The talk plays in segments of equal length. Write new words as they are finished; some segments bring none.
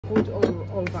put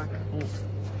all back.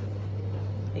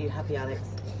 Are you happy, Alex?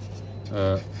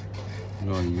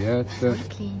 Not yet.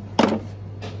 Clean.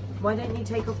 Why don't you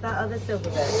take off that other silver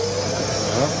bit?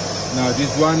 Now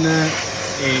this one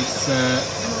is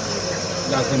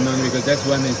doesn't matter because that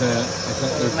one is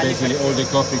basically all the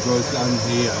coffee goes down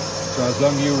here. So as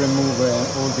long as you remove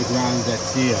all the ground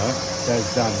that's here,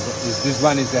 that's done. This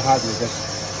one is the hard one that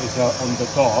is on the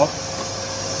top.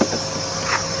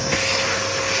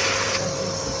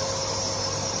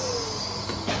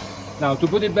 Now to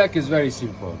put it back is very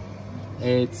simple.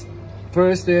 It's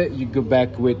first you go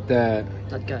back with that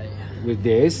guy with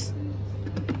this.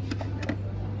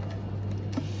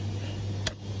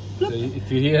 So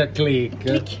if you hear a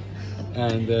click.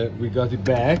 And we got it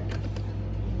back,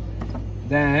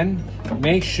 then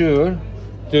make sure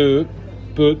to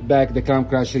put back the crumb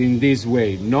crusher in this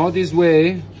way, not this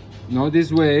way, not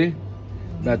this way,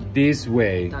 but this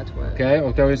way. That way. Okay,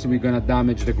 otherwise we're gonna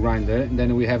damage the grinder, and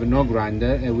then we have no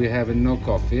grinder and we have no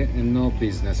coffee and no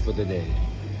business for the day.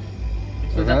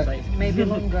 So that's right? Maybe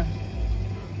longer.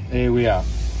 Here we are.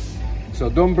 So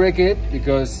don't break it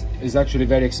because it's actually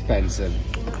very expensive.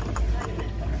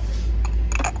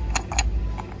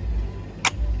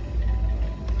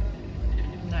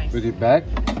 Nice. Put it back,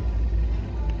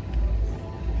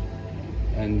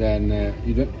 and then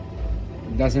you don't.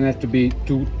 It doesn't have to be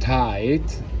too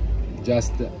tight,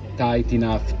 just tight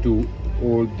enough to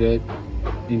hold it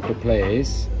into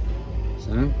place.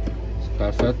 So it's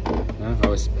perfect.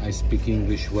 I speak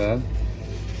English well.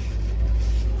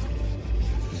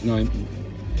 It's no.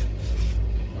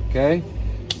 Okay.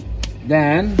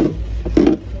 Then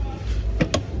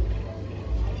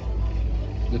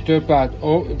the third part.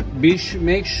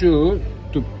 Make sure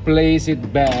to place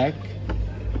it back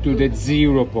to the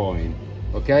 0 point.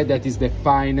 Okay, that is the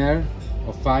finest.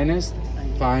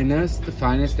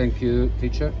 Thank you,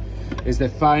 teacher. Is the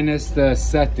finest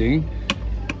setting,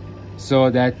 so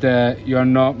that you are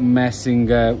not messing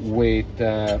with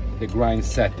the grind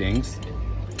settings.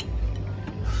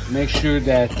 Make sure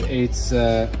that it's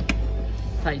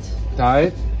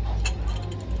tight.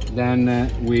 Then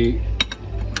we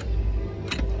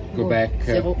go back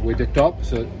with the top,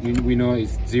 so we know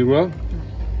it's 0.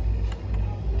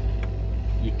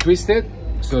 You twist it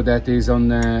so that is on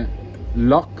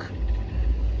lock.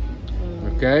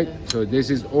 Okay, so this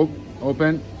is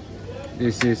open,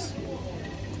 this is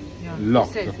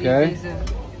locked. Okay, there's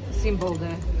a symbol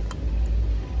there.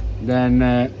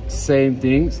 Then same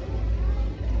things,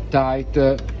 tight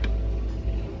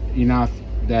enough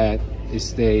that it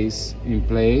stays in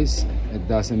place, it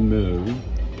doesn't move.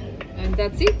 And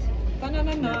that's it.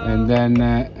 Ba-na-na-na.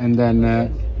 And then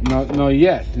not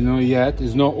yet.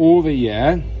 It's not over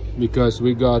yet because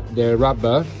we got the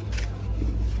rubber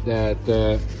that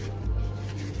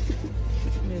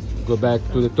go back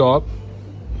to the top.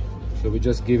 So we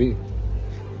just give it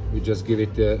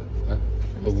a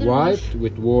wipe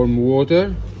with warm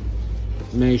water.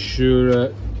 Make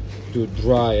sure to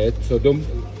dry it. So don't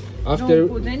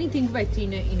put anything wet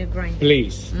in a grinder.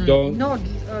 Please don't. Not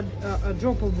a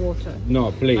drop of water.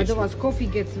 No, please. Otherwise, coffee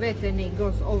gets wet and it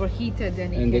goes overheated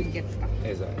and it can get stuck.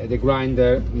 Exactly. The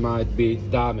grinder might be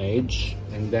damaged,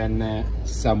 and then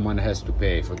someone has to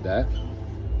pay for that.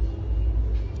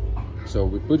 So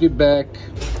we put it back,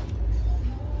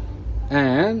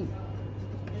 and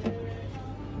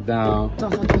down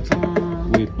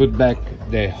we put back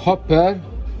the hopper,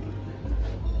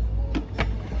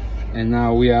 and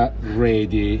now we are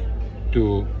ready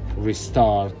to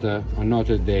restart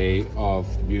another day of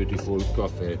beautiful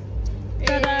coffee.